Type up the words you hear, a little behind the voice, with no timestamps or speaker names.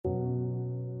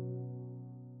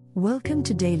Welcome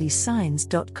to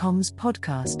dailysigns.com's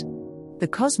podcast. The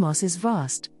cosmos is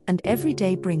vast, and every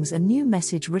day brings a new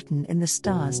message written in the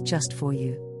stars just for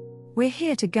you. We're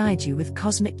here to guide you with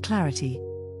cosmic clarity.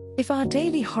 If our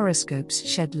daily horoscopes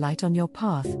shed light on your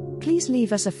path, please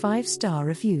leave us a 5-star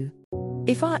review.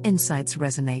 If our insights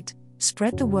resonate,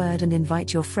 spread the word and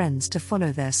invite your friends to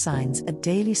follow their signs at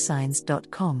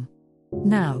dailysigns.com.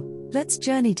 Now, let's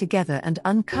journey together and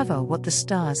uncover what the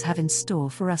stars have in store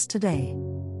for us today.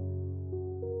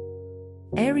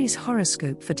 Aries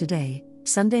horoscope for today,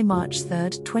 Sunday, March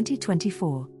 3,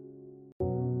 2024.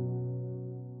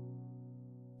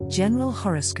 General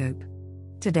horoscope.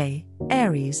 Today,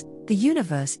 Aries, the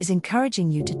universe is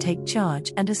encouraging you to take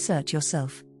charge and assert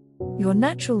yourself. Your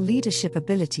natural leadership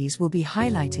abilities will be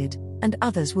highlighted, and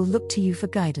others will look to you for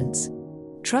guidance.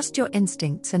 Trust your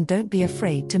instincts and don't be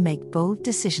afraid to make bold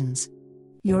decisions.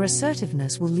 Your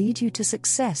assertiveness will lead you to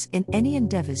success in any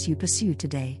endeavors you pursue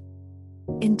today.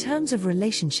 In terms of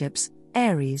relationships,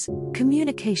 Aries,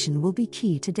 communication will be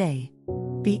key today.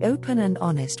 Be open and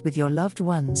honest with your loved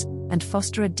ones, and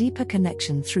foster a deeper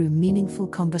connection through meaningful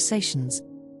conversations.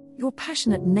 Your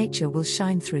passionate nature will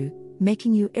shine through,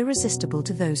 making you irresistible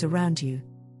to those around you.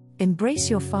 Embrace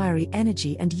your fiery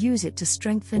energy and use it to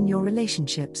strengthen your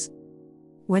relationships.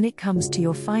 When it comes to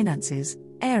your finances,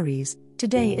 Aries,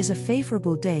 today is a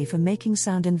favorable day for making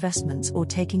sound investments or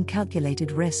taking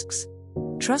calculated risks.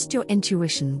 Trust your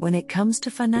intuition when it comes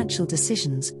to financial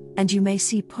decisions, and you may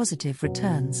see positive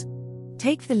returns.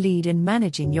 Take the lead in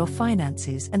managing your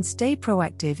finances and stay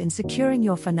proactive in securing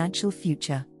your financial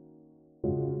future.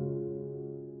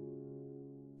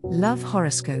 Love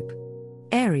horoscope.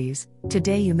 Aries,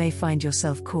 today you may find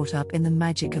yourself caught up in the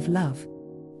magic of love.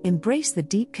 Embrace the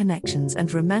deep connections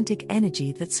and romantic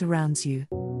energy that surrounds you.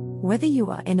 Whether you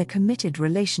are in a committed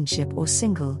relationship or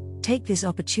single, take this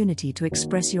opportunity to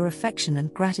express your affection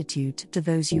and gratitude to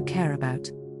those you care about.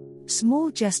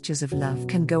 Small gestures of love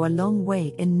can go a long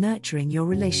way in nurturing your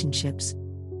relationships.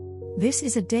 This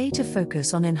is a day to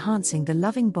focus on enhancing the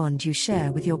loving bond you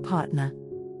share with your partner.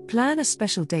 Plan a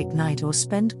special date night or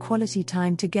spend quality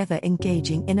time together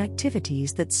engaging in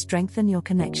activities that strengthen your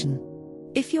connection.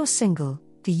 If you're single,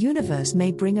 the universe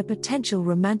may bring a potential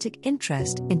romantic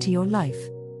interest into your life.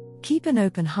 Keep an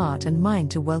open heart and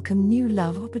mind to welcome new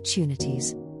love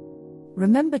opportunities.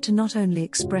 Remember to not only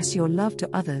express your love to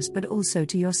others but also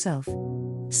to yourself.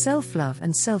 Self-love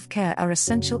and self-care are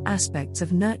essential aspects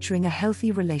of nurturing a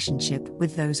healthy relationship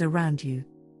with those around you.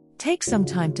 Take some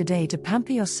time today to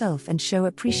pamper yourself and show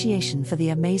appreciation for the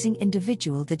amazing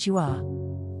individual that you are.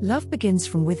 Love begins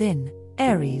from within,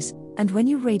 Aries, and when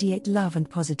you radiate love and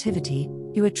positivity,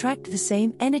 you attract the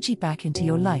same energy back into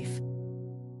your life.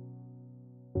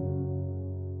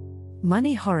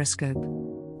 Money horoscope.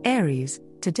 Aries,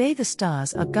 today the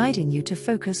stars are guiding you to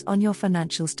focus on your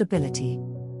financial stability.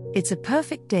 It's a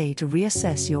perfect day to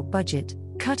reassess your budget,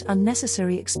 cut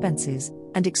unnecessary expenses,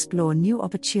 and explore new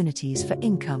opportunities for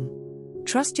income.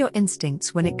 Trust your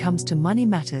instincts when it comes to money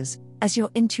matters, as your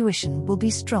intuition will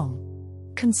be strong.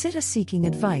 Consider seeking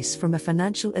advice from a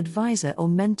financial advisor or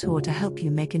mentor to help you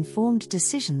make informed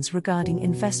decisions regarding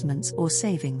investments or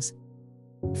savings.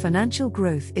 Financial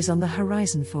growth is on the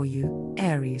horizon for you,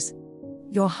 Aries.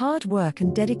 Your hard work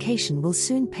and dedication will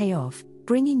soon pay off,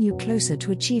 bringing you closer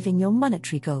to achieving your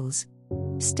monetary goals.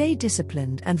 Stay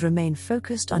disciplined and remain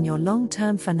focused on your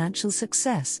long-term financial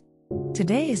success.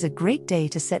 Today is a great day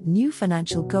to set new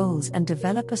financial goals and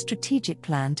develop a strategic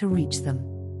plan to reach them.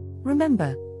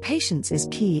 Remember, patience is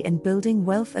key in building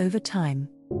wealth over time.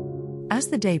 As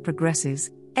the day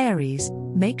progresses, Aries,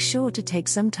 make sure to take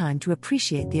some time to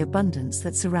appreciate the abundance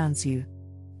that surrounds you.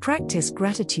 Practice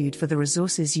gratitude for the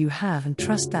resources you have and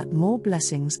trust that more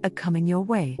blessings are coming your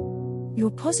way.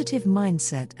 Your positive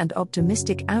mindset and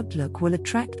optimistic outlook will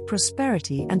attract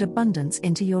prosperity and abundance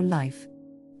into your life.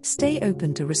 Stay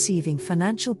open to receiving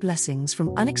financial blessings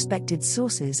from unexpected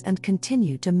sources and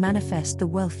continue to manifest the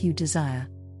wealth you desire.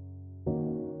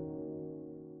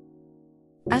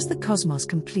 As the cosmos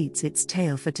completes its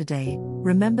tale for today,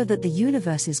 remember that the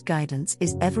universe's guidance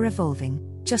is ever evolving,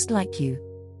 just like you.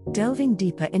 Delving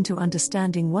deeper into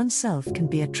understanding oneself can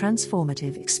be a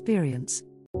transformative experience.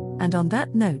 And on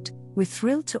that note, we're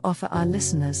thrilled to offer our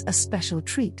listeners a special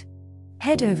treat.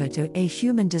 Head over to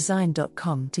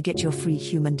ahumandesign.com to get your free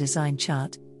human design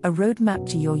chart, a roadmap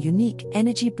to your unique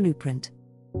energy blueprint.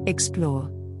 Explore,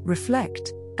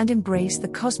 reflect, and embrace the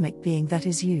cosmic being that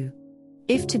is you.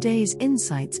 If today's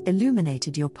insights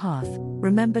illuminated your path,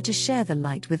 remember to share the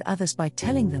light with others by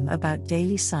telling them about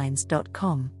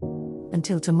dailysigns.com.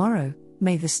 Until tomorrow,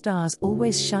 may the stars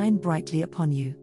always shine brightly upon you.